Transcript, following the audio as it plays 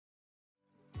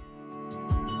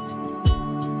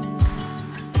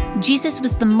Jesus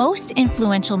was the most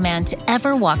influential man to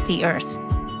ever walk the earth.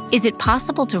 Is it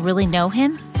possible to really know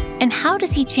him? And how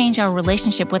does he change our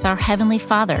relationship with our Heavenly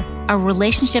Father, our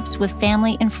relationships with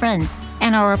family and friends,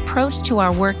 and our approach to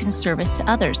our work and service to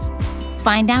others?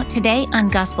 Find out today on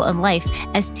Gospel and Life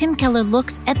as Tim Keller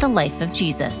looks at the life of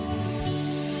Jesus.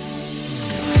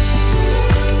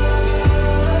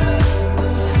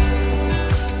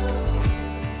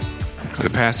 The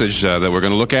passage that we're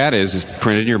going to look at is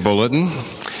printed in your bulletin.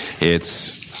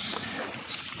 It's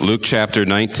Luke chapter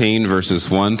 19,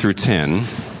 verses 1 through 10.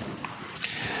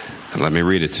 Let me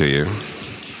read it to you.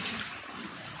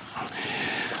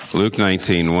 Luke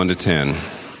 19, 1 to 10.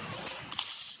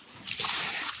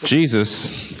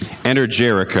 Jesus entered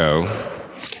Jericho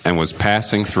and was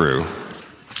passing through.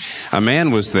 A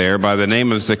man was there by the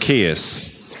name of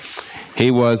Zacchaeus. He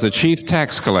was a chief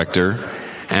tax collector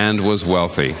and was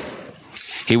wealthy.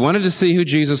 He wanted to see who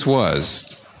Jesus was,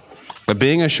 but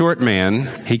being a short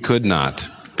man, he could not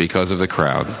because of the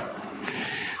crowd.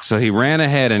 So he ran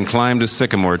ahead and climbed a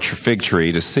sycamore fig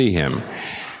tree to see him,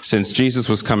 since Jesus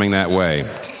was coming that way.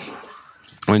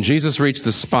 When Jesus reached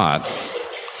the spot,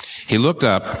 he looked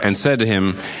up and said to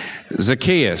him,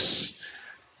 "Zacchaeus,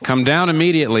 come down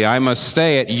immediately. I must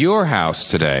stay at your house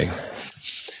today."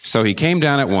 So he came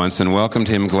down at once and welcomed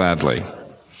him gladly.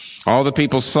 All the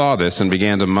people saw this and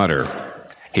began to mutter,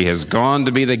 "He has gone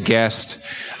to be the guest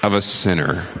of a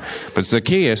sinner." But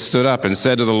Zacchaeus stood up and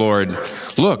said to the Lord,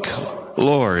 "Look,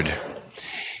 Lord,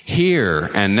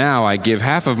 here and now I give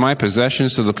half of my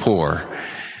possessions to the poor.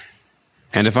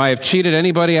 And if I have cheated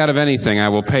anybody out of anything, I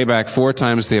will pay back 4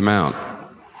 times the amount."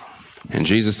 And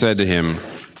Jesus said to him,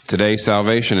 "Today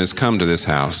salvation has come to this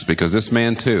house, because this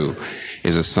man too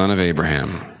is a son of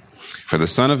Abraham. For the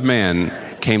Son of Man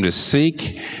came to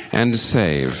seek and to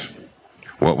save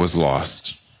what was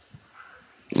lost."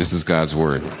 This is God's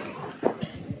word.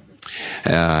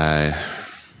 I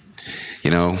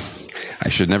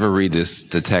should never read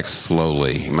the text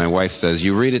slowly. My wife says,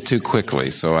 "You read it too quickly,"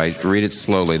 so I read it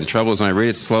slowly. The trouble is, when I read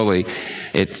it slowly,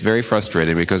 it's very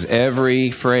frustrating because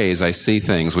every phrase I see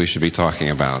things we should be talking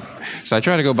about. So I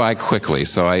try to go by quickly,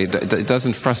 so it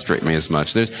doesn't frustrate me as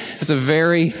much. It's a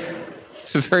very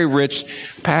rich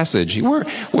passage. We're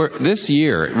this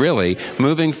year, really,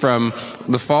 moving from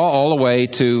the fall all the way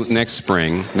to next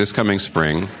spring, this coming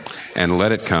spring, and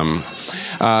let it come,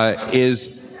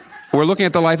 we're looking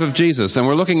at the life of Jesus, and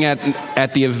we're looking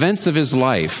at the events of his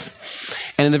life.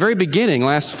 And in the very beginning,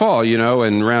 last fall,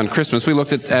 and around Christmas, we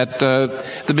looked at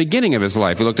the beginning of his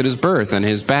life. We looked at his birth and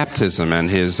his baptism and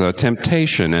his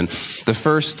temptation and the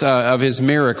first of his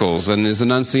miracles and his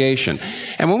annunciation.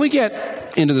 And when we get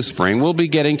into the spring, we'll be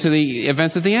getting to the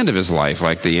events at the end of his life,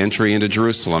 like the entry into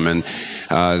Jerusalem and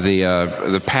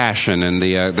the passion and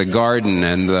the garden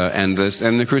and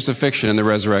the crucifixion and the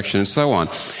resurrection and so on.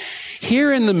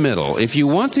 Here in the middle, if you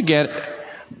want to get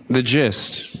the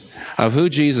gist of who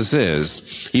Jesus is,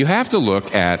 you have to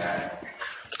look at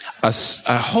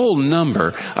a whole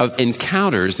number of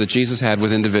encounters that Jesus had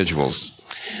with individuals.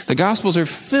 The Gospels are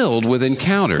filled with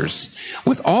encounters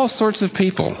with all sorts of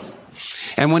people.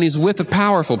 And when he's with a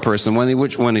powerful person, when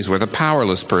he's with a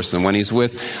powerless person, when he's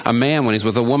with a man, when he's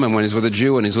with a woman, when he's with a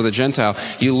Jew, when he's with a Gentile,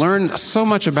 you learn so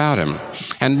much about him.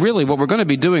 And really what we're going to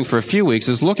be doing for a few weeks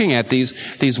is looking at these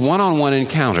one-on-one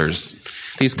encounters,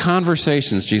 these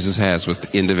conversations Jesus has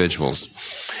with individuals.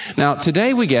 Now,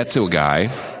 today we get to a guy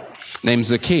named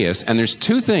Zacchaeus, and there's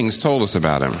 2 things told us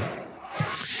about him.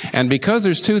 And because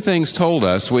there's 2 things told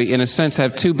us, we, in a sense,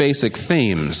 have 2 basic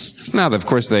themes. Now, of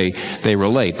course, they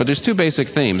relate, but there's 2 basic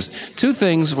themes. 2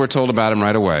 things were told about him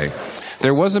right away.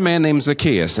 There was a man named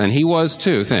Zacchaeus, and he was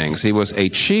 2 things. He was a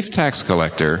chief tax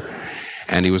collector,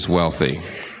 and he was wealthy.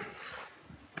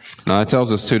 Now, that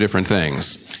tells us 2 different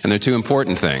things, and they're 2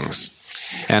 important things.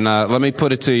 And let me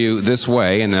put it to you this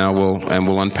way, and now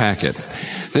we'll unpack it.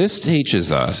 This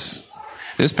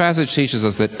passage teaches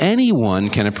us that anyone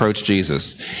can approach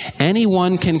Jesus.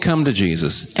 Anyone can come to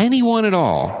Jesus. Anyone at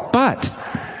all. But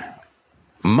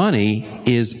money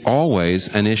is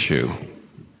always an issue.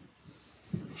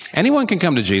 Anyone can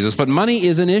come to Jesus, but money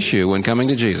is an issue when coming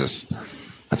to Jesus.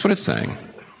 That's what it's saying.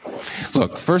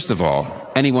 Look, first of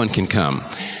all, anyone can come.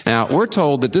 Now, we're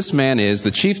told that this man is the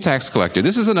chief tax collector.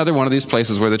 This is another one of these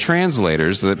places where the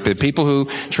translators, the people who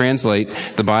translate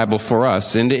the Bible for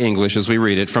us into English as we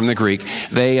read it from the Greek,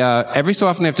 they every so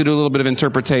often have to do a little bit of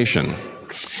interpretation.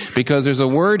 Because there's a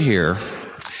word here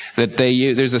that they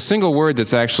use, there's a single word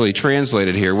that's actually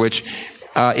translated here, which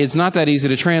is not that easy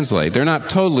to translate. They're not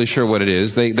totally sure what it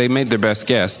is. They made their best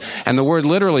guess. And the word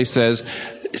literally says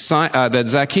that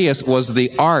Zacchaeus was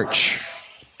the arch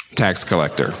tax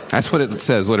collector. That's what it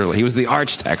says literally. He was the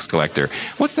arch tax collector.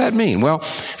 What's that mean? Well,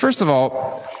 first of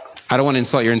all, I don't want to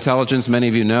insult your intelligence. Many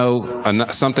of you know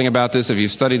something about this if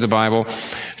you've studied the Bible.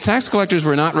 Tax collectors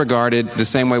were not regarded the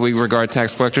same way we regard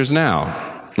tax collectors now.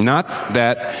 Not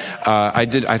that, I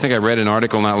think I read an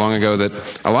article not long ago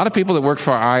that a lot of people that work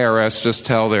for IRS just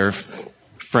tell their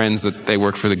friends that they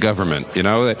work for the government. You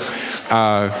know, that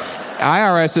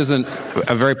IRS isn't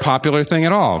a very popular thing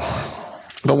at all.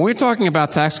 But when we're talking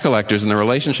about tax collectors and their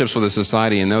relationships with the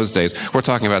society in those days, we're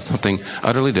talking about something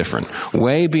utterly different,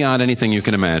 way beyond anything you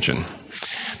can imagine.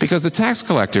 Because the tax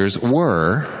collectors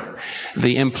were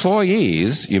the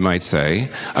employees, you might say,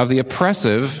 of the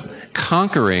oppressive,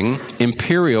 conquering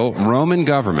imperial Roman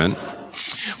government,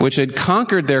 which had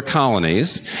conquered their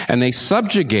colonies, and they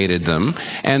subjugated them,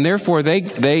 and therefore they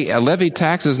levied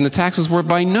taxes, and the taxes were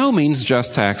by no means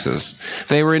just taxes.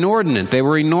 They were inordinate, they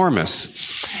were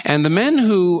enormous. And the men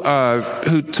who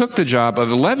took the job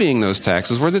of levying those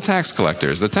taxes were the tax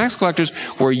collectors. The tax collectors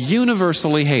were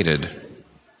universally hated.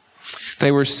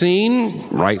 They were seen,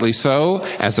 rightly so,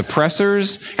 as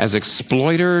oppressors, as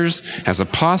exploiters, as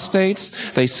apostates.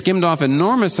 They skimmed off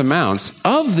enormous amounts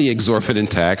of the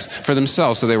exorbitant tax for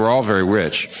themselves, so they were all very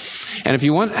rich. And if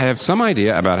you want to have some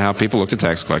idea about how people looked at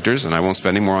tax collectors, and I won't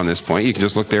spend any more on this point, you can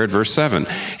just look there at verse 7.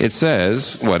 It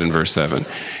says, what in verse 7?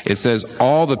 It says,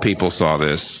 all the people saw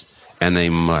this, and they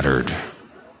muttered.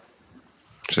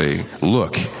 See,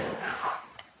 look,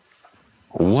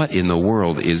 what in the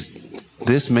world is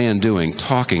this man doing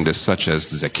talking to such as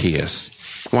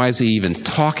Zacchaeus? Why is he even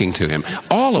talking to him?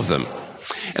 All of them.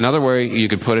 Another way you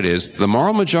could put it is the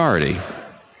moral majority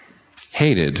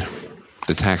hated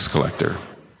the tax collector.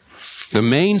 The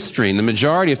mainstream, the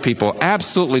majority of people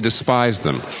absolutely despised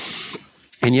them.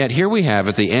 And yet here we have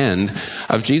at the end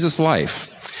of Jesus' life.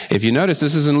 If you notice,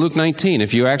 this is in Luke 19.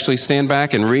 If you actually stand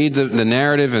back and read the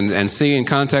narrative and see in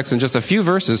context in just a few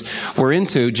verses, we're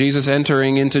into Jesus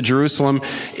entering into Jerusalem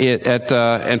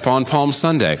on Palm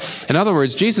Sunday. In other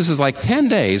words, Jesus is like 10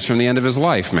 days from the end of his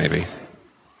life, maybe.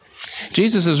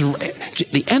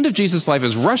 The end of Jesus' life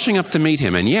is rushing up to meet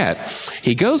him, and yet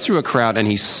he goes through a crowd and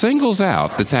he singles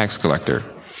out the tax collector.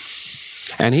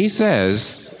 And he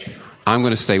says, I'm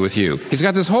going to stay with you. He's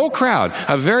got this whole crowd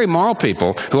of very moral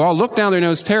people who all look down their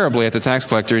nose terribly at the tax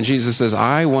collector, and Jesus says,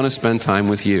 I want to spend time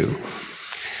with you.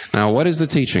 Now, what is the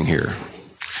teaching here?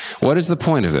 What is the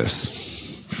point of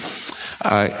this?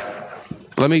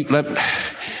 Let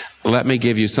me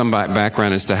give you some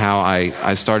background as to how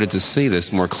I started to see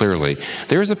this more clearly.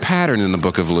 There is a pattern in the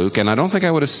book of Luke, and I don't think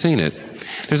I would have seen it.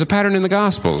 There's a pattern in the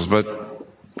Gospels, but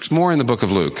it's more in the book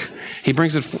of Luke. He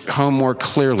brings it home more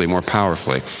clearly, more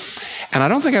powerfully. And I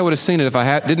don't think I would have seen it if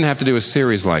I didn't have to do a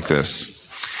series like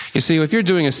this. You see, if you're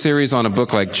doing a series on a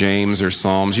book like James or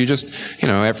Psalms, you just,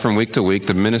 from week to week,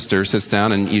 the minister sits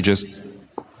down and you just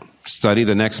study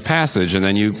the next passage and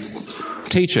then you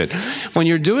teach it. When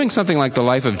you're doing something like the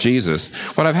life of Jesus,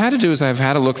 what I've had to do is I've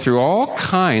had to look through all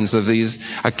kinds of these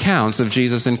accounts of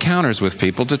Jesus' encounters with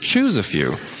people to choose a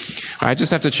few. I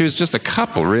just have to choose just a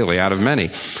couple, really, out of many.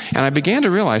 And I began to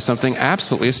realize something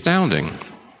absolutely astounding.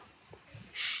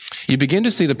 You begin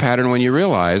to see the pattern when you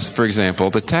realize, for example,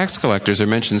 the tax collectors are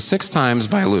mentioned 6 times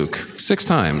by Luke. 6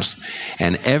 times.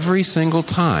 And every single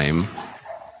time,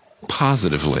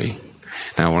 positively.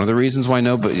 Now, one of the reasons why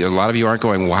a lot of you aren't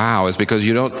going, wow, is because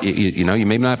you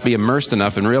may not be immersed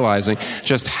enough in realizing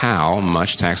just how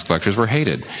much tax collectors were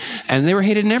hated. And they were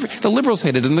hated the liberals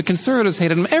hated them, the conservatives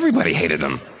hated them, everybody hated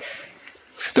them.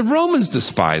 The Romans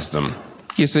despised them,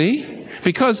 you see?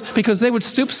 Because they would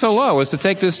stoop so low as to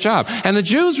take this job. And the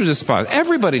Jews were despised.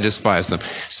 Everybody despised them.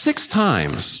 6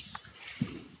 times.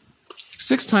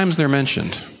 6 times they're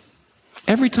mentioned.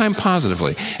 Every time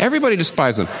positively. Everybody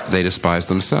despised them. They despised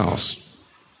themselves.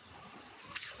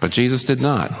 But Jesus did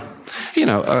not.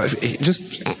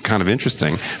 Just kind of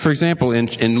interesting. For example,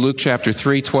 in Luke chapter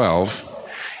 3:12,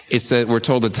 it said, we're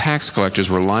told the tax collectors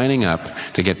were lining up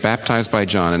to get baptized by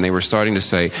John, and they were starting to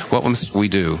say, what must we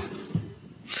do?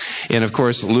 And of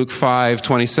course, Luke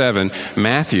 5:27,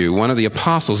 Matthew, one of the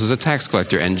apostles, is a tax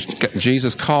collector, and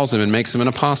Jesus calls him and makes him an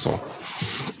apostle.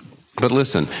 But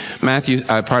listen,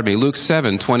 Luke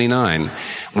 7:29,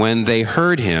 when they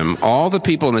heard him, all the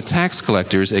people and the tax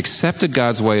collectors accepted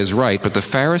God's way as right, but the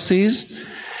Pharisees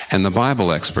and the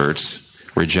Bible experts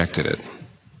rejected it.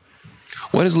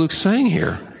 What is Luke saying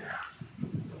here?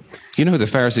 You know who the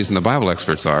Pharisees and the Bible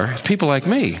experts are? It's people like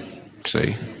me,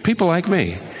 see? People like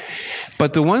me.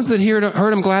 But the ones that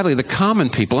heard him gladly, the common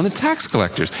people and the tax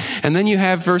collectors. And then you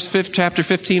have chapter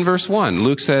 15, verse 1.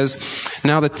 Luke says,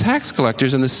 now the tax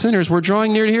collectors and the sinners were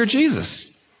drawing near to hear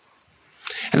Jesus.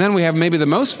 And then we have maybe the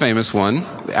most famous one,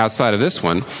 outside of this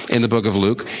one, in the book of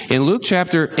Luke. In Luke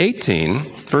chapter 18,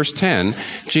 verse 10,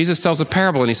 Jesus tells a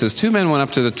parable, and he says, 2 men went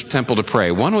up to the temple to pray.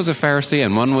 One was a Pharisee,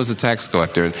 and one was a tax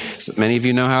collector. And many of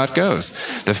you know how it goes.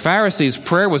 The Pharisee's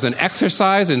prayer was an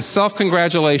exercise in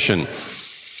self-congratulation.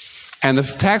 And the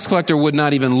tax collector would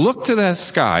not even look to the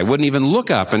sky, wouldn't even look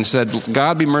up and said,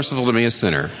 God be merciful to me, a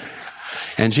sinner.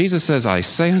 And Jesus says, I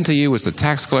say unto you, as the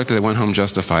tax collector that went home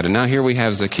justified. And now here we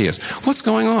have Zacchaeus. What's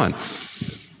going on?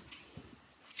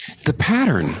 The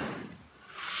pattern.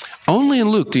 Only in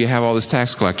Luke do you have all this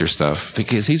tax collector stuff,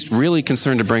 because he's really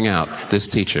concerned to bring out this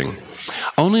teaching.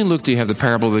 Only in Luke do you have the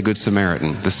parable of the Good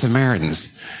Samaritan. The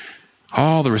Samaritans.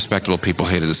 All the respectable people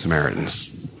hated the Samaritans.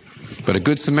 But a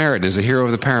Good Samaritan is a hero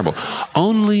of the parable.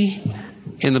 Only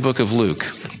in the book of Luke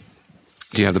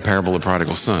do you have the parable of the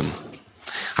prodigal son.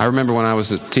 I remember when I was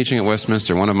teaching at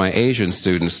Westminster, one of my Asian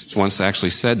students once actually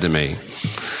said to me,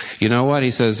 you know what?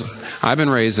 He says, I've been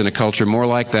raised in a culture more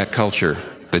like that culture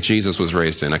that Jesus was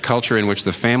raised in, a culture in which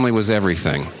the family was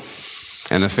everything,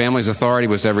 and the family's authority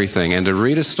was everything. And to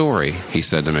read a story, he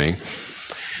said to me,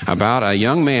 about a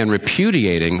young man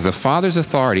repudiating the father's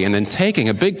authority and then taking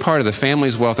a big part of the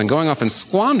family's wealth and going off and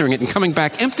squandering it and coming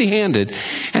back empty-handed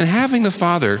and having the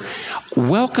father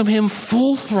welcome him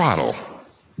full throttle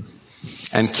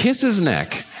and kiss his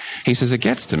neck. He says, it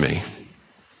gets to me.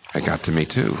 It got to me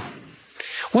too.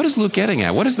 What is Luke getting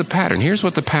at? What is the pattern? Here's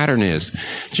what the pattern is.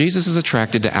 Jesus is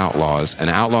attracted to outlaws, and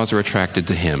outlaws are attracted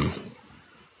to him.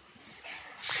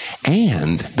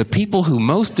 And the people who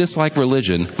most dislike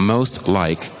religion most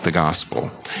like the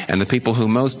gospel. And the people who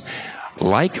most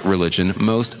like religion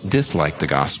most dislike the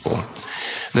gospel.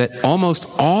 That almost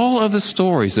all of the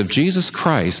stories of Jesus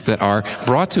Christ that are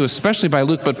brought to, especially by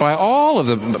Luke, but by all of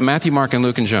them, Matthew, Mark, and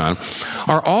Luke, and John,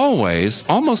 are always,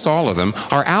 almost all of them,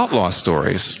 are outlaw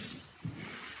stories.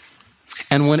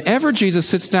 And whenever Jesus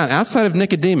sits down, outside of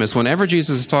Nicodemus, whenever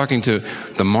Jesus is talking to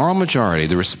the moral majority,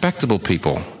 the respectable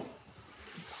people,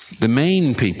 the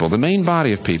main people, the main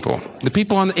body of people, the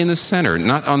people in the center,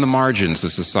 not on the margins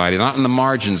of society, not on the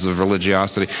margins of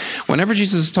religiosity. Whenever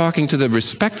Jesus is talking to the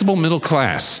respectable middle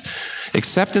class,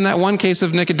 except in that one case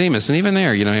of Nicodemus, and even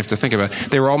there, you have to think about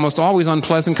it, they were almost always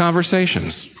unpleasant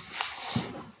conversations.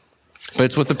 But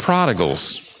it's with the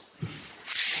prodigals.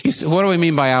 What do we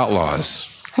mean by outlaws?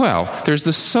 Well, there's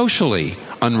the socially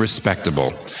unrespectable.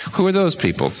 Who are those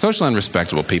people? Socially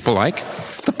unrespectable people like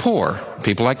the poor,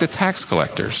 people like the tax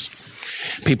collectors,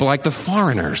 people like the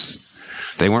foreigners.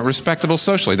 They weren't respectable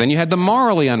socially. Then you had the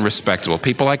morally unrespectable,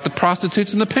 people like the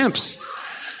prostitutes and the pimps.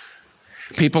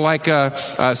 People like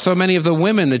so many of the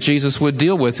women that Jesus would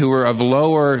deal with who were of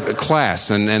lower class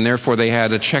and therefore they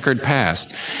had a checkered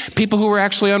past. People who were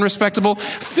actually unrespectable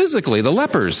physically, the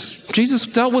lepers. Jesus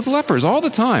dealt with lepers all the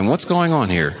time. What's going on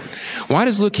here? Why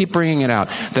does Luke keep bringing it out?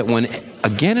 That when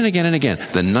again and again and again,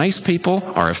 the nice people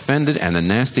are offended and the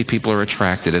nasty people are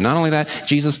attracted. And not only that,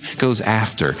 Jesus goes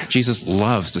after. Jesus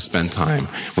loves to spend time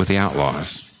with the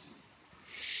outlaws.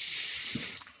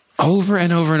 Over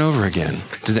and over and over again.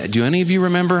 Do any of you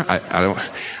remember?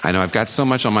 I know I've got so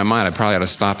much on my mind, I probably ought to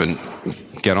stop and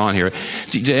get on here.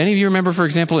 Do any of you remember, for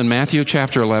example, in Matthew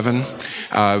chapter 11,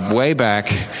 way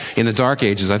back in the dark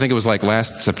ages, I think it was like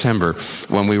last September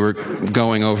when we were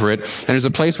going over it, and there's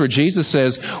a place where Jesus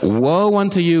says, woe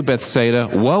unto you, Bethsaida,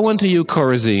 woe unto you,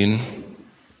 Chorazin.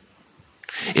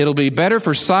 It'll be better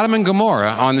for Sodom and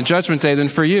Gomorrah on the judgment day than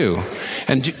for you.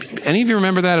 And do any of you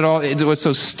remember that at all? What's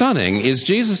so stunning is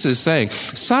Jesus is saying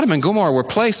Sodom and Gomorrah were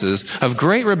places of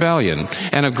great rebellion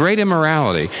and of great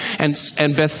immorality. And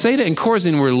Bethsaida and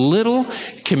Chorazin were little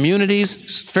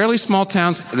communities, fairly small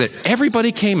towns that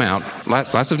everybody came out,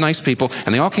 lots of nice people,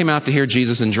 and they all came out to hear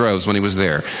Jesus in droves when he was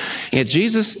there. And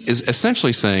Jesus is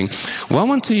essentially saying,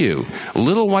 woe unto you,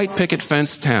 little white picket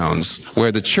fence towns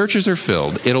where the churches are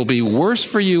filled. It'll be worse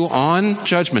for you on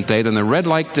Judgment Day than the red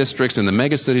light districts in the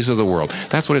mega cities of the world.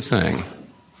 That's what it's saying.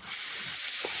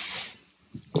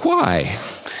 Why?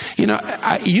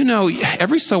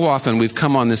 Every so often we've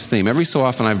come on this theme. Every so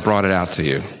often I've brought it out to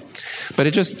you. But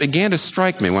it just began to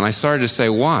strike me when I started to say,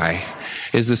 why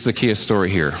is this Zacchaeus story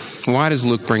here? Why does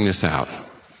Luke bring this out?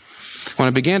 When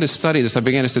I began to study this, I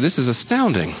began to say, this is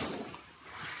astounding.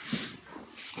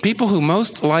 People who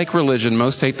most like religion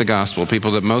most hate the gospel.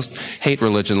 People that most hate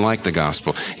religion like the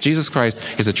gospel. Jesus Christ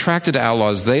is attracted to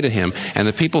outlaws, they to him, and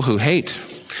the people who hate,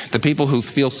 the people who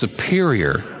feel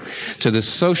superior to the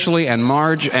socially and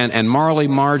morally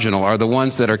marginal are the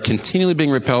ones that are continually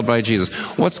being repelled by Jesus.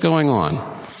 What's going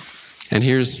on? And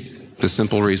here's the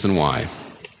simple reason why.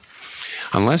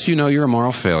 Unless you know you're a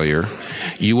moral failure,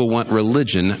 you will want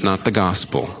religion, not the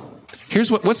gospel.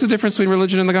 What's the difference between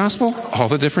religion and the gospel? All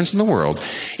the difference in the world.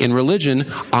 In religion,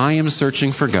 I am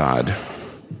searching for God.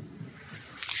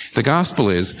 The gospel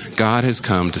is God has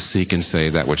come to seek and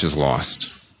save that which is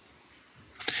lost.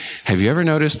 Have you ever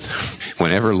noticed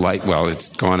whenever Life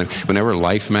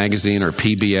magazine or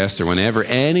PBS or whenever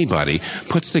anybody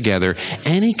puts together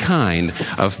any kind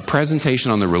of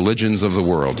presentation on the religions of the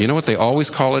world, you know what they always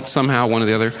call it somehow, one or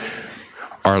the other?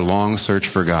 Our long search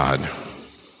for God.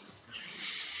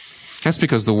 That's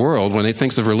because the world, when it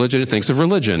thinks of religion, it thinks of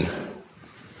religion.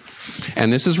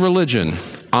 And this is religion.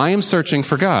 I am searching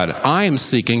for God. I am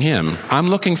seeking Him. I'm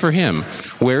looking for Him.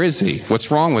 Where is He?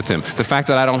 What's wrong with Him? The fact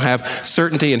that I don't have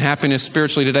certainty and happiness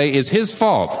spiritually today is His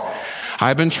fault.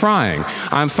 I've been trying.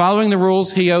 I'm following the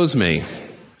rules He owes me.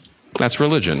 That's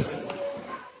religion.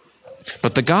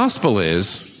 But the gospel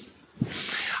is,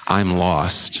 I'm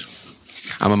lost.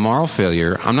 I'm a moral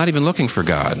failure. I'm not even looking for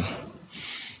God.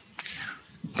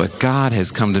 But God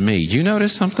has come to me. You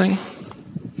notice something?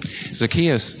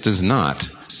 Zacchaeus does not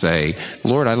say,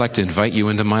 Lord, I'd like to invite you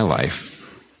into my life.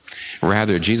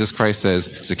 Rather, Jesus Christ says,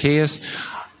 Zacchaeus,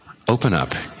 open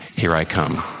up. Here I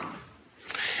come.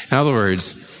 In other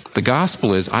words, the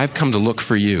gospel is, I've come to look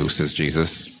for you, says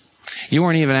Jesus. You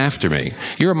weren't even after me.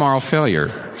 You're a moral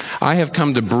failure. I have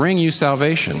come to bring you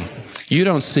salvation. You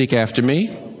don't seek after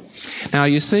me. Now,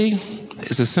 you see,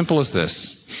 it's as simple as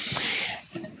this.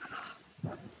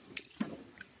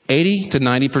 80 to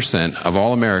 90% of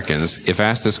all Americans, if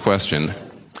asked this question,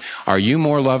 are you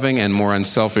more loving and more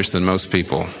unselfish than most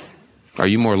people? Are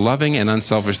you more loving and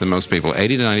unselfish than most people?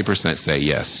 80 to 90% say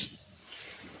yes.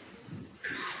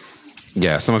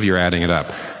 Yeah, some of you are adding it up.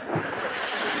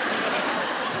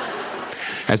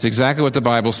 That's exactly what the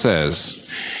Bible says.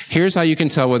 Here's how you can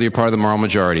tell whether you're part of the moral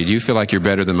majority. Do you feel like you're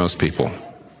better than most people?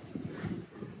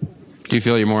 Do you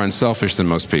feel you're more unselfish than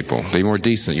most people? Are you more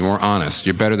decent? You're more honest?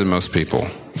 You're better than most people?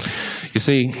 You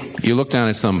see, you look down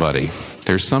at somebody.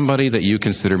 There's somebody that you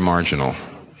consider marginal.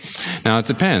 Now, it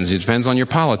depends. It depends on your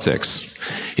politics.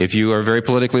 If you are very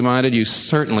politically minded, you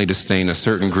certainly disdain a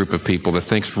certain group of people that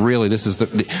thinks, really,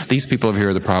 these people over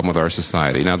here are the problem with our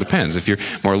society. Now, it depends. If you're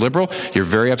more liberal, you're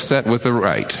very upset with the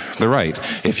right.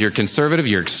 If you're conservative,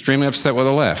 you're extremely upset with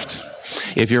the left.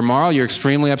 If you're moral, you're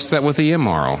extremely upset with the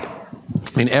immoral.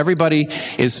 I mean, everybody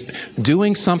is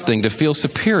doing something to feel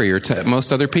superior to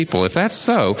most other people. If that's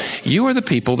so, you are the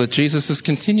people that Jesus is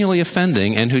continually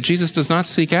offending and who Jesus does not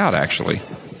seek out, actually.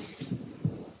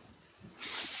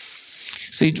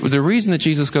 See, the reason that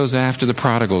Jesus goes after the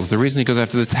prodigals, the reason he goes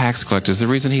after the tax collectors, the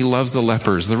reason he loves the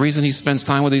lepers, the reason he spends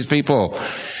time with these people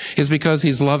is because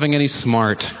he's loving and he's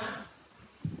smart.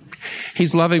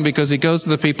 He's loving because he goes to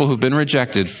the people who've been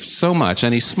rejected so much,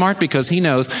 and he's smart because he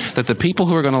knows that the people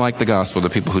who are going to like the gospel are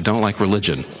the people who don't like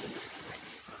religion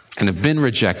and have been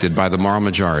rejected by the moral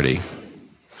majority.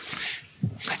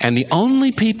 And the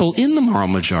only people in the moral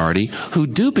majority who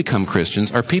do become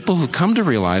Christians are people who come to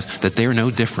realize that they're no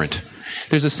different.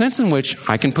 There's a sense in which,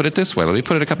 I can put it this way, let me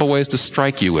put it a couple ways to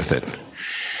strike you with it.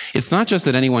 It's not just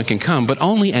that anyone can come, but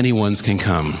only anyone's can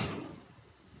come.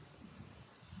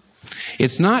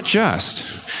 It's not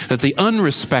just that the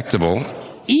unrespectable,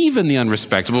 even the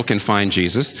unrespectable, can find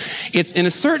Jesus. It's, in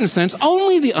a certain sense,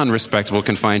 only the unrespectable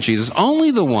can find Jesus.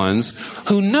 Only the ones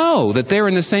who know that they're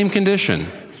in the same condition.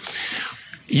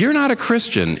 You're not a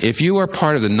Christian if you are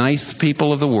part of the nice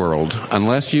people of the world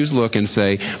unless you look and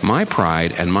say, my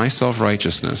pride and my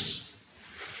self-righteousness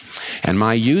and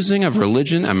my using of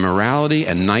religion and morality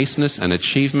and niceness and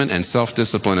achievement and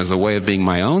self-discipline as a way of being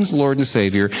my own Lord and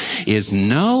Savior is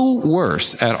no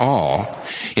worse at all.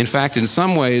 In fact, in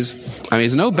some ways,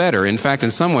 it's no better. In fact,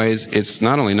 in some ways, it's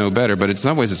not only no better, but in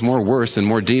some ways it's more worse and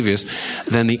more devious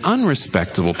than the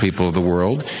unrespectable people of the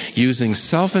world using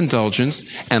self-indulgence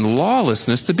and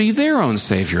lawlessness to be their own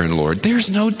Savior and Lord. There's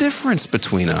no difference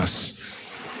between us.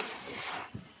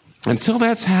 Until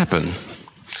that's happened,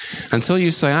 until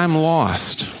you say, I'm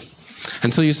lost,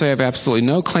 until you say, I have absolutely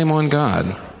no claim on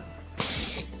God,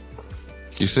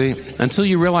 you see, until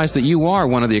you realize that you are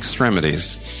one of the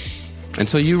extremities,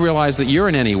 until you realize that you're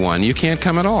an anyone, you can't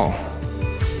come at all.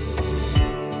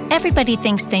 Everybody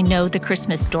thinks they know the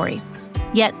Christmas story.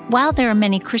 Yet, while there are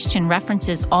many Christian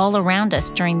references all around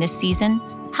us during this season,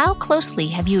 how closely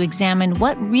have you examined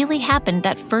what really happened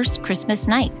that first Christmas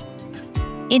night?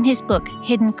 In his book,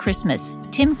 Hidden Christmas,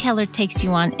 Tim Keller takes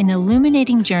you on an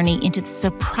illuminating journey into the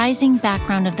surprising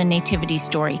background of the Nativity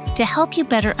story to help you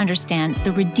better understand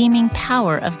the redeeming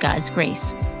power of God's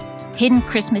grace. Hidden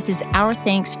Christmas is our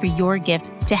thanks for your gift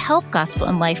to help Gospel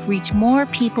in Life reach more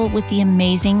people with the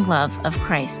amazing love of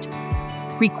Christ.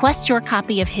 Request your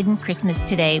copy of Hidden Christmas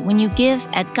today when you give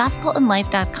at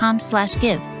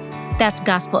gospelinlife.com/give. That's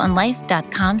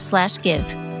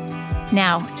gospelandlife.com/give.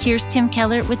 Now, here's Tim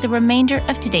Keller with the remainder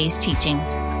of today's teaching.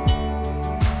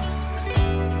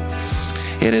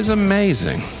 It is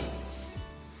amazing.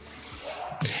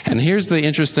 And here's the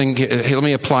interesting, let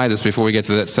me apply this before we get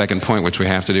to that second point, which we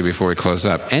have to do before we close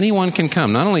up. Anyone can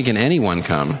come. Not only can anyone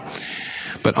come,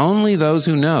 but only those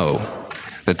who know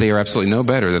that they are absolutely no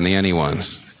better than the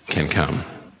anyones can come.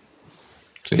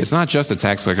 See, it's not just the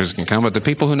tax collectors can come, but the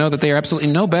people who know that they are absolutely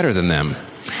no better than them.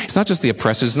 It's not just the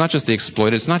oppressors, it's not just the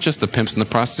exploited, it's not just the pimps and the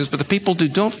prostitutes, but the people who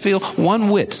don't feel one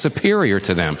whit superior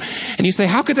to them. And you say,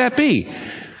 how could that be?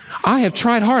 I have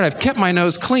tried hard. I've kept my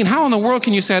nose clean. How in the world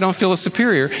can you say I don't feel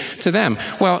superior to them?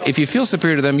 Well, if you feel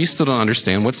superior to them, you still don't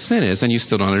understand what sin is, and you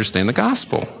still don't understand the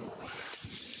gospel.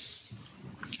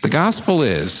 The gospel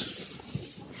is,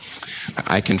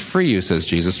 I can free you, says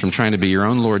Jesus, from trying to be your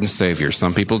own Lord and Savior.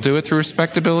 Some people do it through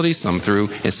respectability, some through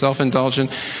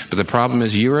self-indulgence, but the problem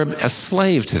is you're a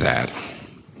slave to that.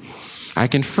 I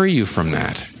can free you from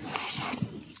that.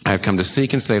 I have come to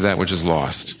seek and save that which is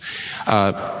lost.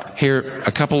 Here,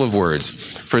 a couple of words.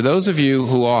 For those of you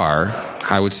who are,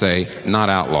 I would say, not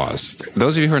outlaws.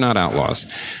 Those of you who are not outlaws,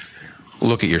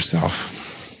 look at yourself.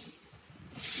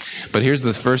 But here's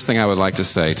the first thing I would like to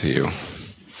say to you.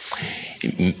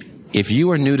 If you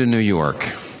are new to New York,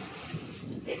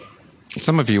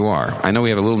 some of you are. I know we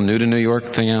have a little new to New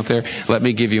York thing out there. Let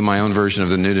me give you my own version of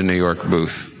the new to New York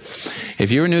booth.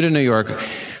 If you're new to New York,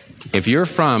 if you're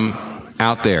from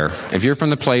out there, if you're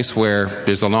from the place where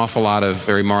there's an awful lot of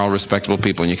very moral, respectable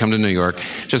people, and you come to New York,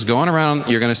 just going around,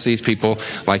 you're going to see people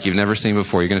like you've never seen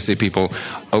before. You're going to see people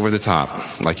over the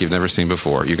top, like you've never seen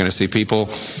before. You're going to see people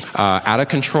out of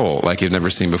control, like you've never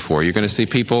seen before. You're going to see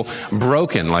people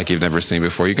broken, like you've never seen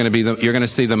before. You're going to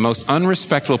see the most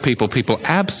unrespectable people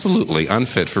absolutely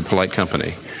unfit for polite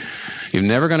company. You're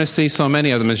never going to see so many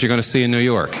of them as you're going to see in New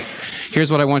York.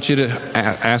 Here's what I want you to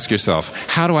ask yourself.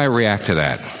 How do I react to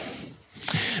that?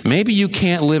 Maybe you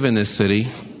can't live in this city.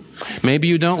 Maybe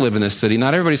you don't live in this city.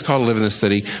 Not everybody's called to live in this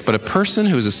city, but a person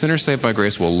who is a sinner saved by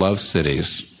grace will love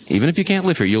cities. Even if you can't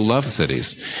live here, you'll love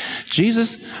cities.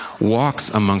 Jesus walks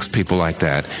amongst people like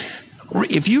that.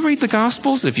 If you read the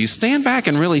Gospels, if you stand back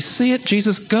and really see it,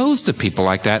 Jesus goes to people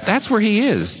like that. That's where he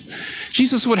is.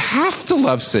 Jesus would have to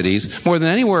love cities more than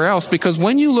anywhere else, because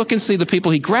when you look and see the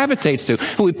people he gravitates to,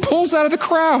 who he pulls out of the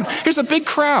crowd, here's a big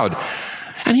crowd,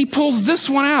 and he pulls this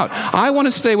one out. I want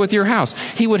to stay with your house.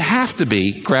 He would have to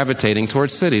be gravitating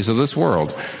towards cities of this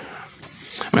world.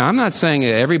 I mean, I'm not saying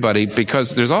everybody,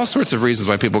 because there's all sorts of reasons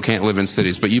why people can't live in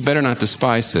cities, but you better not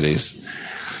despise cities.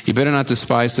 You better not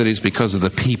despise cities because of the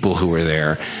people who are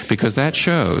there, because that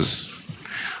shows,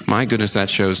 my goodness, that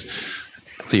shows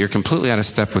that you're completely out of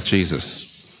step with Jesus.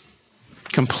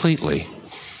 Completely.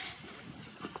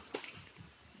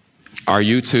 Are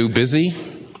you too busy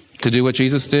to do what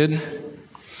Jesus did?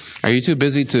 Are you too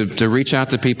busy to reach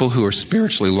out to people who are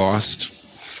spiritually lost?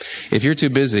 If you're too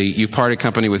busy, you've parted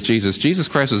company with Jesus. Jesus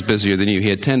Christ was busier than you. He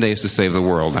had 10 days to save the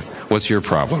world. What's your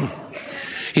problem?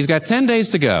 He's got 10 days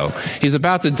to go. He's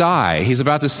about to die. He's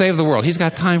about to save the world. He's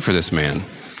got time for this man.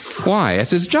 Why? That's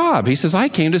his job. He says, I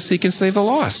came to seek and save the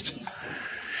lost.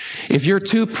 If you're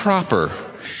too proper,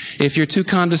 if you're too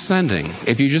condescending,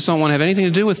 if you just don't want to have anything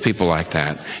to do with people like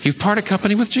that, you've parted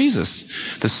company with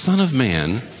Jesus. The Son of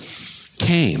Man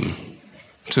came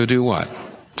to do what?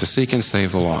 To seek and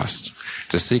save the lost.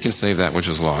 To seek and save that which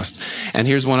is lost. And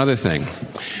here's one other thing.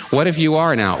 What if you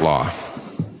are an outlaw?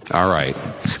 All right.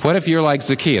 What if you're like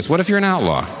Zacchaeus? What if you're an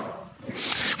outlaw?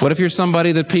 What if you're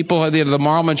somebody that people, the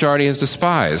moral majority has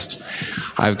despised?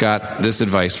 I've got this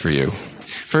advice for you.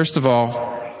 First of all,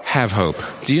 have hope.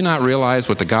 Do you not realize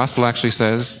what the gospel actually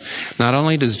says? Not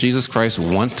only does Jesus Christ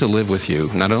want to live with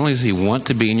you, not only does he want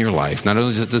to be in your life, not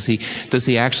only does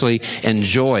he actually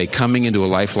enjoy coming into a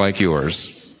life like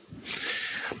yours,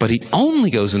 but he only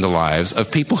goes into lives of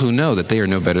people who know that they are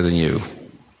no better than you.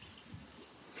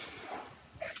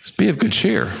 Just be of good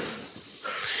cheer.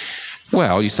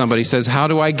 Well, somebody says, how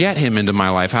do I get him into my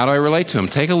life? How do I relate to him?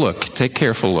 Take a look. Take a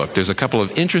careful look. There's a couple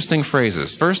of interesting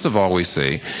phrases. First of all, we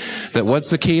see that what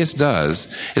Zacchaeus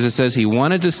does is it says he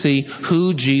wanted to see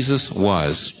who Jesus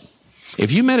was.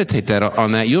 If you meditate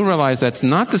on that, you'll realize that's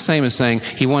not the same as saying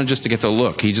he wanted just to get to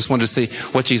look. He just wanted to see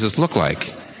what Jesus looked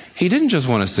like. He didn't just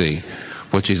want to see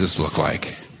what Jesus looked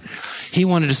like. He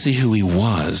wanted to see who he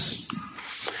was.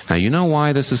 Now, you know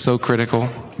why this is so critical?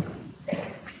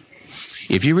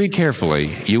 If you read carefully,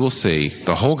 you will see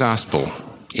the whole gospel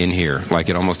in here, like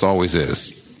it almost always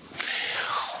is.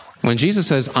 When Jesus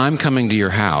says, I'm coming to your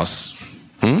house,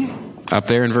 up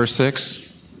there in verse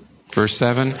 6, verse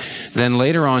 7, then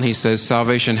later on he says,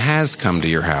 salvation has come to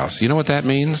your house. You know what that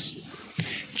means?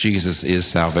 Jesus is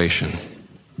salvation.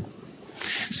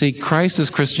 See, Christ is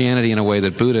Christianity in a way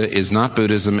that Buddha is not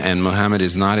Buddhism and Muhammad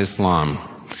is not Islam,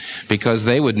 because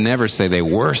they would never say they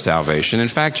were salvation. In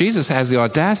fact, Jesus has the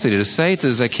audacity to say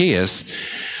to Zacchaeus,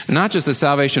 not just that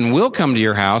salvation will come to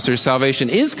your house or salvation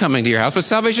is coming to your house, but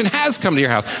salvation has come to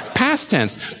your house. Past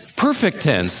tense, perfect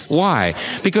tense. Why?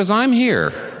 Because I'm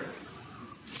here.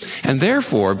 And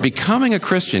therefore, becoming a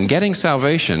Christian, getting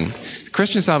salvation,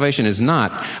 Christian salvation is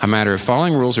not a matter of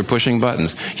following rules or pushing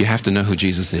buttons. You have to know who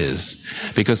Jesus is.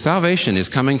 Because salvation is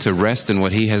coming to rest in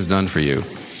what he has done for you.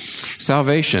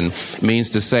 Salvation means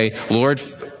to say, Lord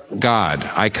God,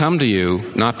 I come to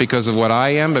you not because of what I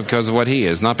am, but because of what he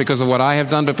is. Not because of what I have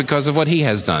done, but because of what he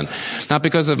has done. Not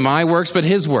because of my works, but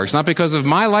his works. Not because of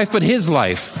my life, but his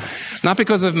life. Not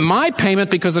because of my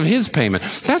payment, because of his payment.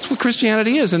 That's what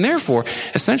Christianity is. And therefore,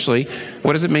 essentially,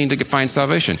 what does it mean to find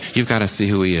salvation? You've got to see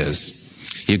who he is.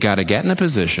 You've got to get in a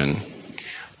position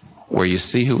where you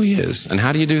see who he is. And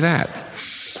how do you do that?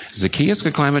 Zacchaeus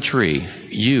could climb a tree.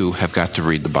 You have got to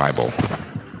read the Bible.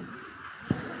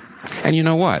 And you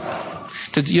know what?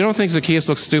 You don't think Zacchaeus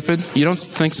looks stupid? You don't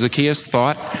think Zacchaeus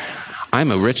thought,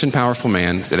 I'm a rich and powerful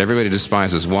man that everybody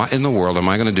despises. What in the world am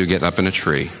I going to do getting up in a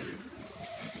tree?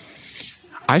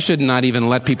 I should not even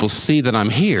let people see that I'm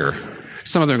here.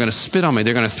 Some of them are going to spit on me.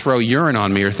 They're going to throw urine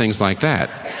on me or things like that.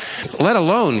 Let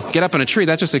alone get up in a tree.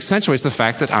 That just accentuates the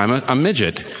fact that I'm a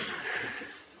midget.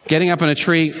 Getting up in a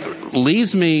tree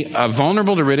leaves me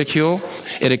vulnerable to ridicule.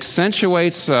 It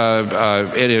accentuates, it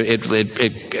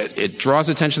draws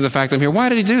attention to the fact that I'm here. Why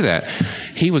did he do that?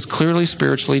 He was clearly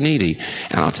spiritually needy.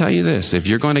 And I'll tell you this, if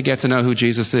you're going to get to know who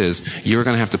Jesus is, you're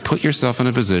going to have to put yourself in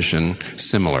a position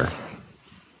similar.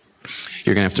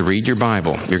 You're going to have to read your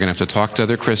Bible. You're going to have to talk to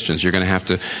other Christians. You're going to have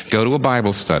to go to a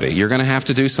Bible study. You're going to have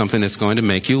to do something that's going to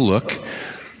make you look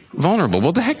vulnerable.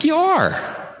 Well, the heck you are.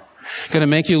 Going to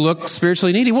make you look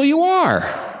spiritually needy. Well, you are.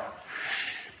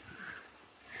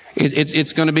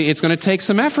 It's going to take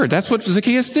some effort. That's what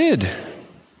Zacchaeus did.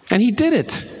 And he did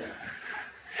it.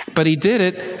 But he did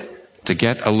it to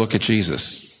get a look at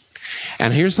Jesus.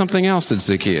 And here's something else that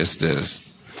Zacchaeus does.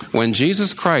 When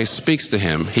Jesus Christ speaks to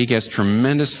him, he gets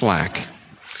tremendous flack.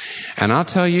 And I'll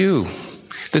tell you,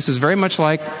 this is very much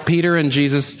like Peter and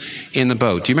Jesus in the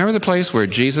boat. Do you remember the place where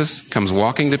Jesus comes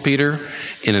walking to Peter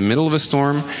in the middle of a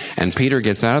storm, and Peter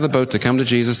gets out of the boat to come to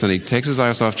Jesus, and he takes his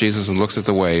eyes off Jesus and looks at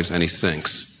the waves, and he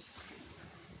sinks?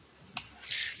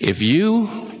 If you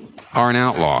are an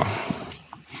outlaw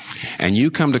and you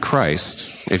come to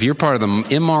Christ, if you're part of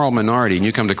the immoral minority and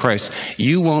you come to Christ,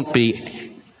 you won't be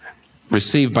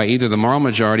received by either the moral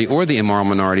majority or the immoral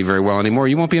minority very well anymore.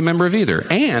 You won't be a member of either.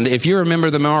 And if you're a member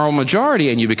of the moral majority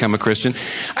and you become a Christian,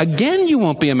 again, you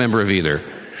won't be a member of either.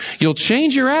 You'll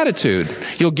change your attitude.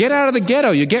 You'll get out of the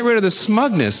ghetto. You get rid of the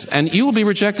smugness, and you will be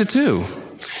rejected too.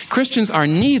 Christians are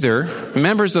neither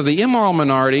members of the immoral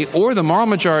minority or the moral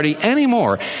majority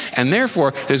anymore. And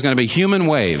therefore, there's going to be human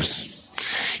waves.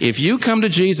 If you come to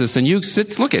Jesus and you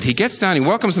sit, he gets down, he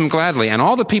welcomes them gladly, and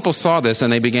all the people saw this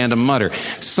and they began to mutter.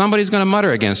 Somebody's going to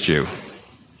mutter against you.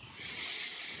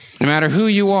 No matter who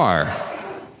you are.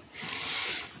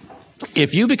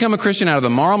 If you become a Christian out of the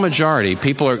moral majority,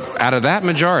 out of that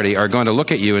majority are going to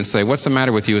look at you and say, what's the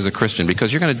matter with you as a Christian?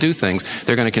 Because you're going to do things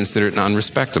they're going to consider it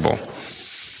unrespectable.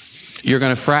 You're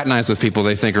going to fraternize with people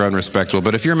they think are unrespectable.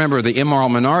 But if you're a member of the immoral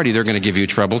minority, they're going to give you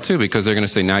trouble too, because they're going to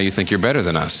say, now you think you're better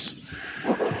than us.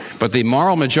 But the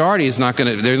moral majority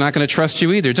they're not going to trust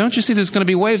you either. Don't you see there's going to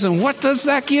be waves? And what does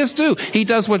Zacchaeus do? He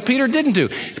does what Peter didn't do.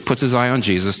 He puts his eye on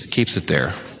Jesus, keeps it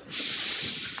there.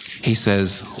 He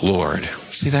says, Lord.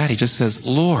 See that? He just says,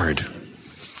 Lord.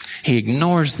 He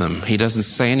ignores them. He doesn't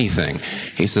say anything.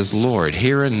 He says, Lord,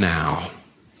 here and now.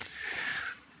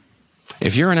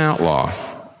 If you're an outlaw,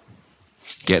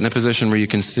 get in a position where you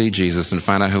can see Jesus and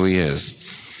find out who he is.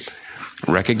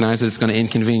 Recognize that it's going to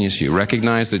inconvenience you.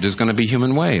 Recognize that there's going to be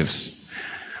human waves.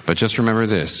 But just remember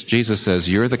this. Jesus says,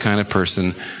 you're the kind of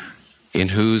person in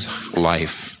whose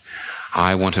life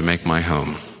I want to make my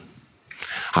home.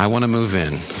 I want to move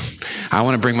in. I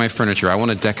want to bring my furniture. I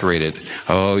want to decorate it.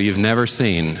 Oh, you've never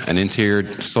seen an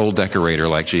interior soul decorator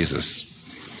like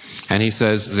Jesus. And he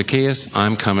says, Zacchaeus,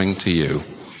 I'm coming to you.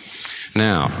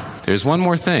 Now, there's one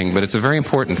more thing, but it's a very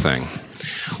important thing.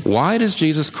 Why does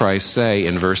Jesus Christ say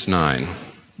in verse 9,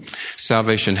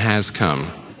 salvation has come?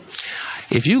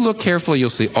 If you look carefully, you'll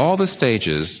see all the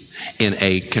stages in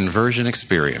a conversion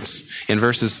experience. In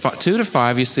verses 2 to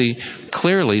 5, you see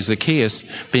clearly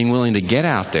Zacchaeus being willing to get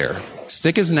out there,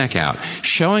 stick his neck out,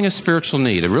 showing a spiritual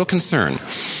need, a real concern.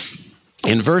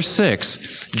 In verse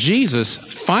 6, Jesus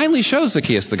finally shows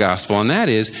Zacchaeus the gospel, and that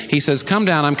is, he says, come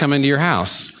down, I'm coming to your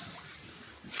house.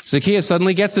 Zacchaeus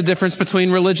suddenly gets the difference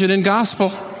between religion and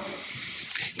gospel.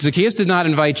 Zacchaeus did not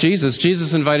invite Jesus.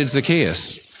 Jesus invited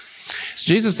Zacchaeus.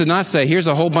 Jesus did not say, here's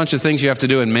a whole bunch of things you have to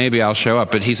do and maybe I'll show up.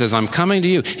 But he says, I'm coming to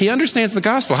you. He understands the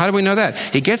gospel. How do we know that?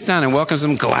 He gets down and welcomes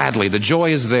him gladly. The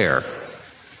joy is there.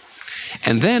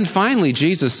 And then finally,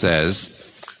 Jesus says,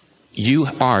 you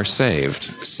are saved.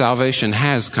 Salvation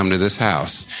has come to this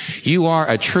house. You are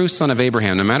a true son of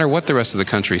Abraham. No matter what the rest of the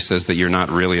country says that you're not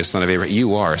really a son of Abraham,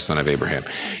 you are a son of Abraham.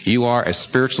 You are a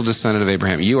spiritual descendant of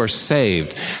Abraham. You are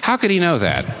saved. How could he know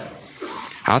that?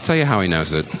 I'll tell you how he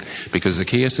knows it. Because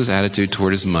Zacchaeus' attitude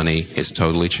toward his money is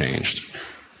totally changed.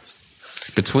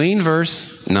 Between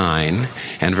verse 9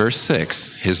 and verse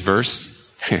 6, his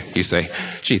verse, you say,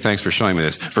 gee, thanks for showing me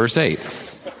this. Verse 8.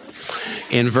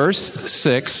 In verse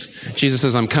 6, Jesus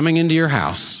says, I'm coming into your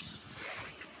house.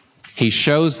 He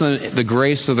shows the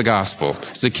grace of the gospel.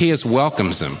 Zacchaeus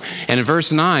welcomes him. And in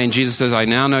verse 9, Jesus says, I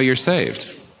now know you're saved.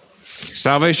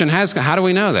 Salvation has come. How do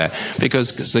we know that? Because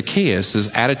Zacchaeus'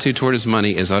 attitude toward his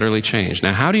money is utterly changed.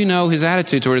 Now, how do you know his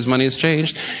attitude toward his money has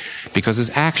changed? Because his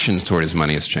actions toward his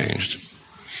money has changed.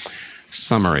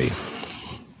 Summary.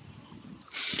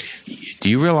 Do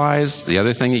you realize the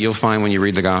other thing that you'll find when you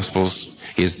read the Gospels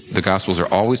is the Gospels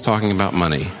are always talking about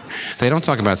money. They don't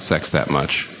talk about sex that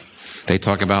much. They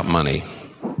talk about money.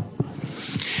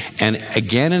 And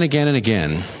again and again and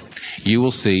again, you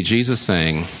will see Jesus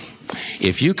saying,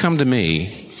 if you come to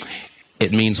me,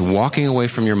 it means walking away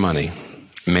from your money.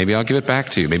 Maybe I'll give it back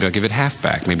to you. Maybe I'll give it half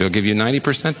back. Maybe I'll give you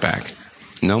 90% back.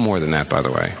 No more than that, by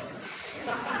the way.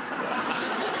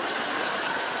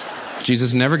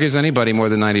 Jesus never gives anybody more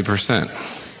than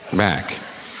 90% back.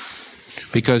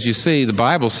 Because you see, the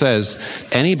Bible says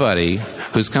anybody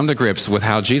who's come to grips with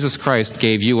how Jesus Christ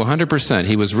gave you 100%,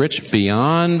 he was rich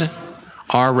beyond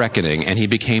our reckoning, and he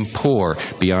became poor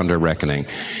beyond our reckoning.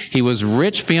 He was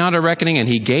rich beyond our reckoning, and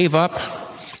he gave up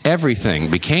everything,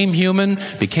 became human,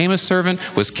 became a servant,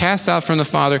 was cast out from the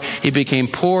Father. He became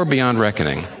poor beyond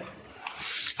reckoning.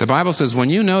 The Bible says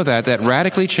when you know that, that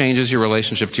radically changes your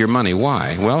relationship to your money.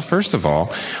 Why? Well, first of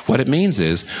all, what it means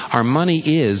is our money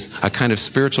is a kind of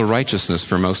spiritual righteousness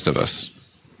for most of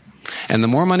us. And the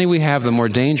more money we have, the more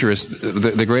dangerous,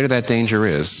 the greater that danger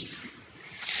is.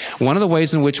 One of the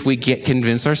ways in which we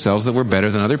convince ourselves that we're better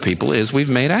than other people is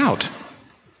we've made out.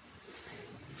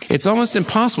 It's almost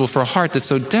impossible for a heart that's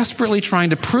so desperately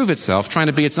trying to prove itself, trying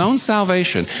to be its own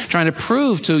salvation, trying to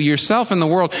prove to yourself and the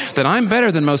world that I'm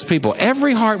better than most people.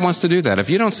 Every heart wants to do that. If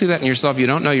you don't see that in yourself, you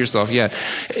don't know yourself yet.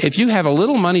 If you have a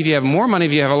little money, if you have more money,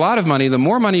 if you have a lot of money, the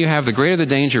more money you have, the greater the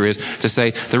danger is to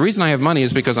say, the reason I have money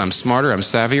is because I'm smarter, I'm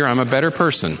savvier, I'm a better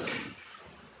person.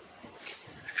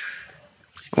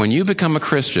 When you become a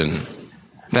Christian,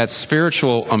 that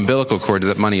spiritual umbilical cord to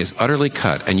that money is utterly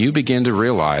cut, and you begin to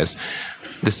realize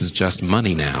this is just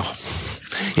money now.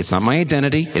 It's not my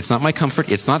identity. It's not my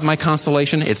comfort. It's not my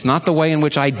consolation. It's not the way in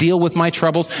which I deal with my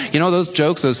troubles. You know those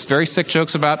jokes, those very sick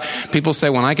jokes about people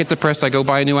say, when I get depressed, I go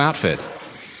buy a new outfit.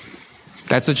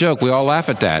 That's a joke. We all laugh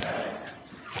at that.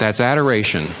 That's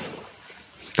adoration.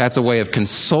 That's a way of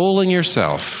consoling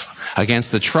yourself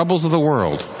against the troubles of the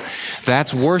world.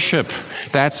 That's worship.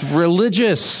 That's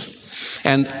religious.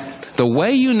 And the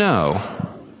way you know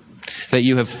that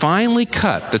you have finally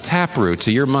cut the taproot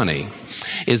to your money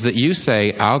is that you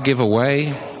say, I'll give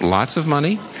away lots of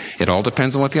money. It all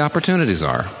depends on what the opportunities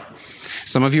are.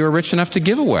 Some of you are rich enough to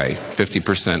give away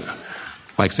 50%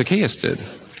 like Zacchaeus did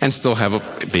and still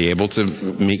be able to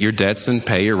meet your debts and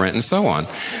pay your rent and so on.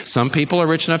 Some people are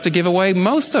rich enough to give away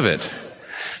most of it.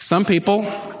 Some people,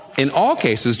 in all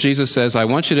cases, Jesus says, I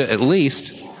want you to at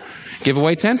least give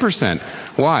away 10%.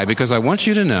 Why? Because I want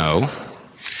you to know,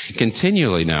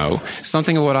 continually know,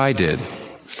 something of what I did.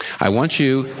 I want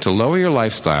you to lower your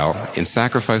lifestyle in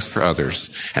sacrifice for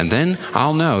others, and then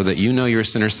I'll know that you know you're a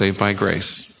sinner saved by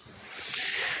grace.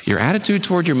 Your attitude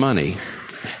toward your money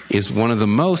is one of the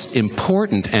most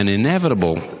important and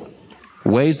inevitable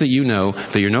ways that you know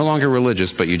that you're no longer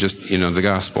religious, but you know the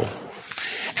gospel.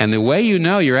 And the way you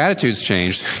know your attitude's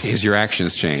changed is your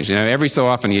actions changed. You know, every so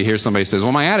often you hear somebody says,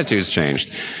 well, my attitude's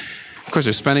changed. Of course,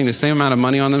 they're spending the same amount of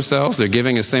money on themselves. They're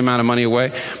giving the same amount of money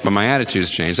away, but my attitude's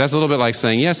changed. That's a little bit like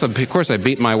saying, yes, of course I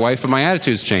beat my wife, but my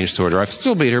attitude's changed toward her. I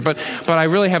still beat her, but I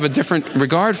really have a different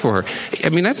regard for her. I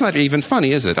mean, that's not even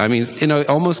funny, is it? I mean, you know, it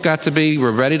almost got to be,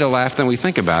 we're ready to laugh, then we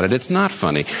think about it. It's not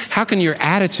funny. How can your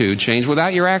attitude change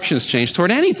without your actions change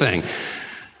toward anything?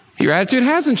 Your attitude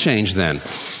hasn't changed then.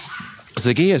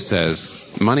 Zacchaeus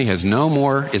says, money is no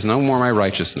more my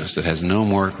righteousness. It has no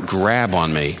more grab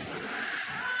on me.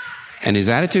 And his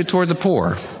attitude toward the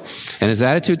poor and his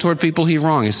attitude toward people he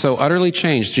wronged is so utterly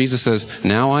changed. Jesus says,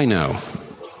 now I know.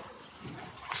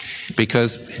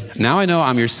 because now I know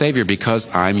I'm your Savior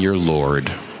because I'm your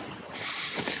Lord.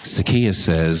 Zacchaeus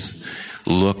says,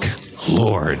 look,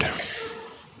 Lord.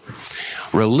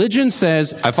 Religion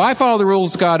says, if I follow the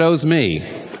rules God owes me.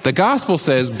 The gospel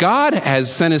says God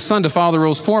has sent his son to follow the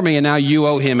rules for me, and now you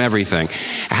owe him everything.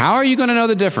 How are you going to know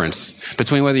the difference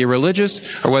between whether you're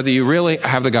religious or whether you really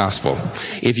have the gospel?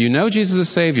 If you know Jesus as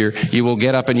Savior, you will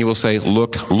get up and you will say,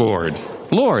 look, Lord.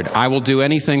 Lord, I will do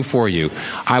anything for you.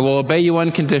 I will obey you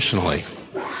unconditionally.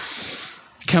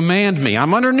 Command me.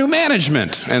 I'm under new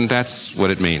management. And that's what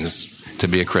it means to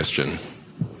be a Christian.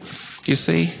 You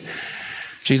see,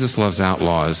 Jesus loves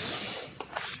outlaws.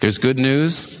 There's good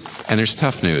news and there's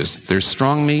tough news. There's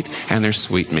strong meat and there's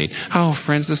sweet meat. Oh,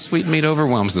 friends, the sweet meat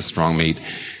overwhelms the strong meat.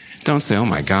 Don't say, oh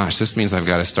my gosh, this means I've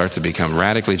got to start to become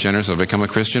radically generous or become a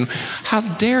Christian. How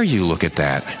dare you look at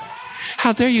that?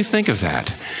 How dare you think of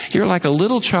that? You're like a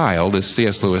little child, as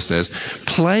C.S. Lewis says,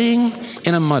 playing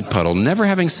in a mud puddle, never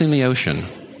having seen the ocean.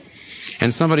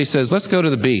 And somebody says, let's go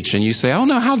to the beach. And you say, oh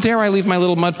no, how dare I leave my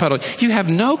little mud puddle? You have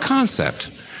no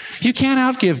concept. You can't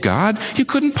outgive God. You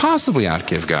couldn't possibly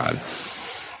outgive God.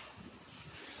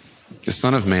 The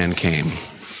Son of Man came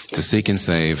to seek and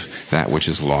save that which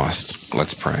is lost.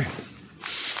 Let's pray.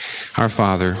 Our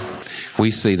Father, we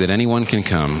see that anyone can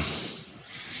come,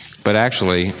 but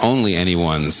actually only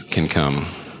anyone's can come.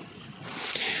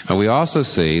 And we also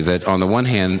see that on the one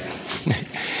hand,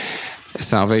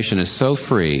 salvation is so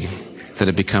free that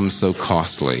it becomes so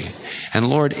costly. And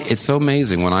Lord, it's so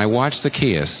amazing when I watch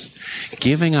Zacchaeus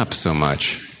giving up so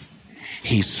much,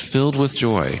 he's filled with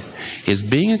joy. Is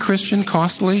being a Christian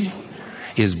costly?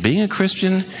 Is being a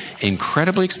Christian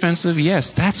incredibly expensive?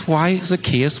 Yes, that's why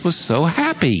Zacchaeus was so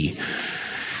happy.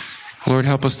 Lord,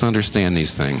 help us to understand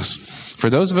these things. For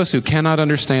those of us who cannot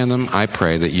understand them, I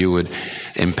pray that you would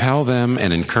impel them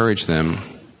and encourage them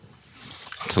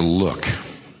to look,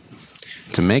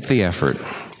 to make the effort,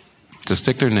 to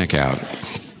stick their neck out,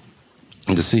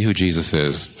 and to see who Jesus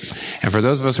is. And for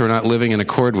those of us who are not living in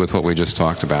accord with what we just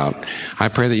talked about, I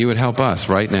pray that you would help us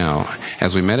right now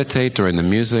as we meditate during the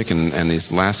music and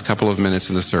these last couple of minutes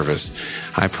in the service.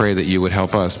 I pray that you would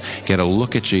help us get a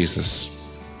look at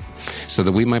Jesus so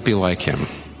that we might be like him,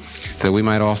 that we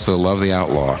might also love the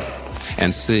outlaw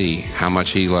and see how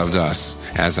much he loved us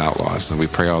as outlaws. And we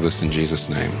pray all this in Jesus'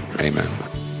 name. Amen.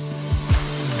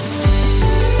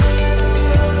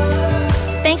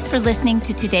 Thanks for listening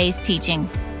to today's teaching.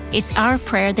 It's our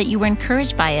prayer that you were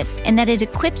encouraged by it and that it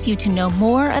equips you to know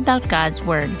more about God's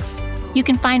Word. You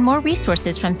can find more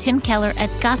resources from Tim Keller at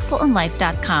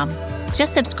gospelandlife.com.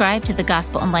 Just subscribe to the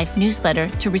Gospel and Life newsletter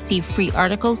to receive free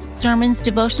articles, sermons,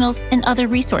 devotionals, and other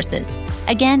resources.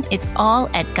 Again, it's all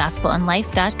at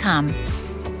gospelandlife.com.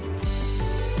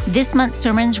 This month's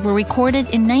sermons were recorded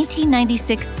in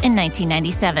 1996 and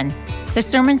 1997. The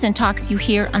sermons and talks you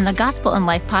hear on the Gospel and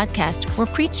Life podcast were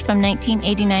preached from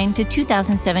 1989 to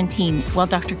 2017 while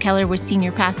Dr. Keller was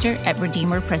senior pastor at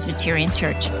Redeemer Presbyterian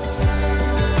Church.